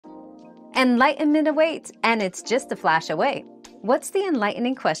Enlightenment awaits, and it's just a flash away. What's the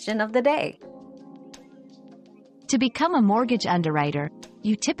enlightening question of the day? To become a mortgage underwriter,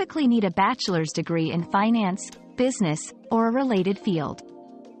 you typically need a bachelor's degree in finance, business, or a related field.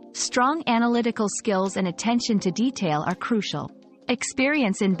 Strong analytical skills and attention to detail are crucial.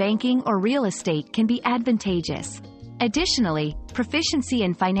 Experience in banking or real estate can be advantageous. Additionally, proficiency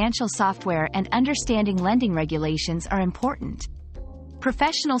in financial software and understanding lending regulations are important.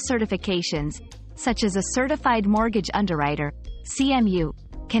 Professional certifications, such as a Certified Mortgage Underwriter, CMU,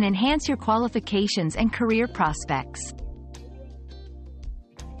 can enhance your qualifications and career prospects.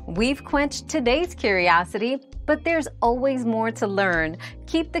 We've quenched today's curiosity, but there's always more to learn.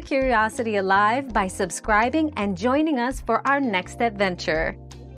 Keep the curiosity alive by subscribing and joining us for our next adventure.